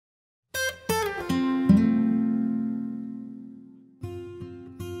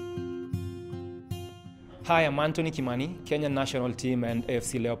Hi, I'm Anthony Kimani, Kenyan national team and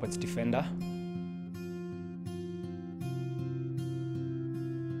A.F.C Leopards defender.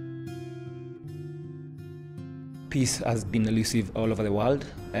 Peace has been elusive all over the world,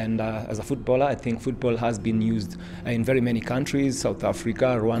 and as a footballer, I think football has been used in very many countries, South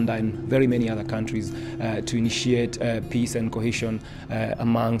Africa, Rwanda, and very many other countries to initiate peace and cohesion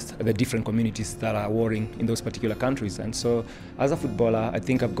amongst the different communities that are warring in those particular countries. And so, as a footballer, I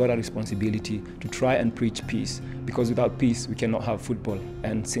think I've got a responsibility to try and preach peace, because without peace, we cannot have football.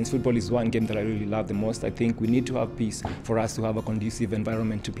 And since football is one game that I really love the most, I think we need to have peace for us to have a conducive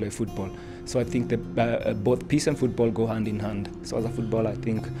environment to play football. So I think that both peace and football go hand in hand. So as a footballer, I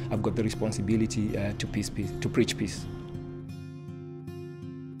think I've got the responsibility to preach peace.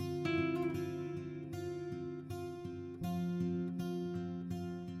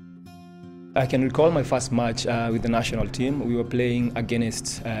 I can recall my first match with the national team. We were playing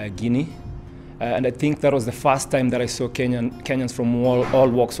against Guinea. And I think that was the first time that I saw Kenyans from all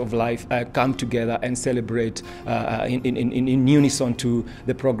walks of life come together and celebrate in unison to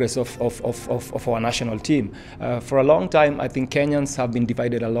the progress of our national team. For a long time, I think Kenyans have been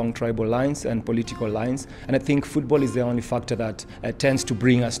divided along tribal lines and political lines, and I think football is the only factor that tends to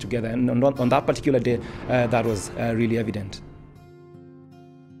bring us together. And on that particular day, that was really evident.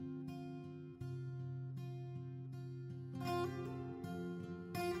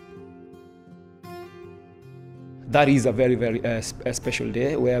 That is a very, very special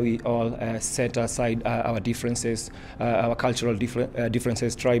day where we all set aside our differences, our cultural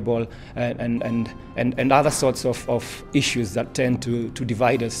differences, tribal, and other sorts of issues that tend to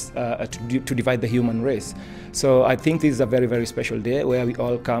divide us, to divide the human race. So I think this is a very, very special day where we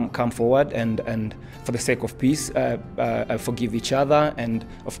all come forward and for the sake of peace, forgive each other, and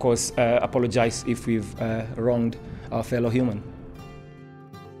of course apologize if we've wronged our fellow human.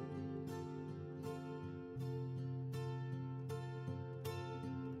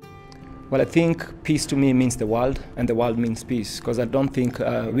 Well, I think peace to me means the world, and the world means peace, because I don't think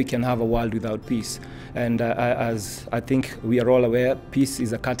we can have a world without peace. And as I think we are all aware, peace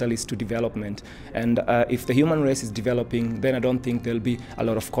is a catalyst to development. And if the human race is developing, then I don't think there'll be a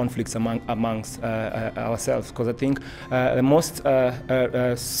lot of conflicts amongst ourselves, because I think the most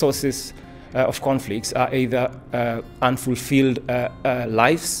sources of conflicts are either unfulfilled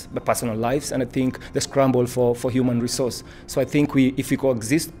lives, personal lives, and I think the scramble for human resource. So I think if we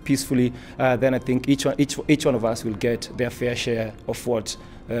coexist peacefully, then I think each one of us will get their fair share of what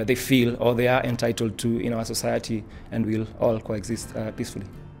they feel or they are entitled to in our society, and we'll all coexist peacefully.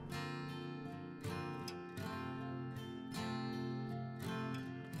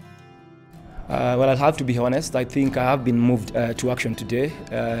 Well, I'll have to be honest. I think I have been moved to action today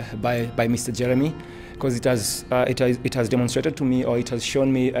by Mr. Jeremy, because it has demonstrated to me, or it has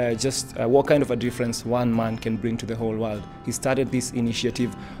shown me just what kind of a difference one man can bring to the whole world. He started this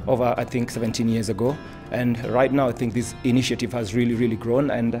initiative over, I think, 17 years ago, and right now I think this initiative has really grown,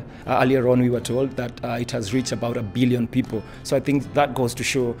 and earlier on we were told that it has reached about 1 billion people. So I think that goes to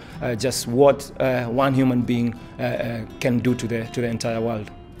show just what one human being can do to the entire world.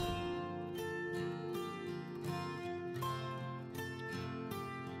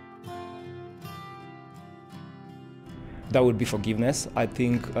 That would be forgiveness. I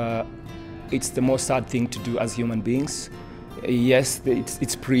think it's the most sad thing to do as human beings. Yes,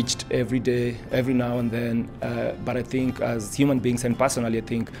 it's preached every day, every now and then, but I think as human beings, and personally I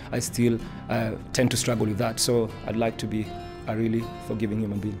think I still tend to struggle with that. So I'd like to be a really forgiving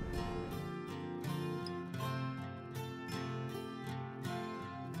human being.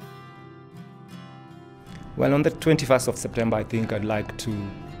 Well, on the 21st of September, I think I'd like to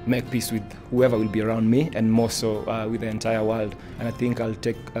make peace with whoever will be around me, and more so with the entire world. And I think I'll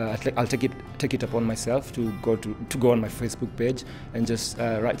take it upon myself to go on my Facebook page and just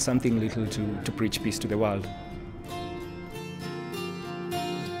write something little to preach peace to the world.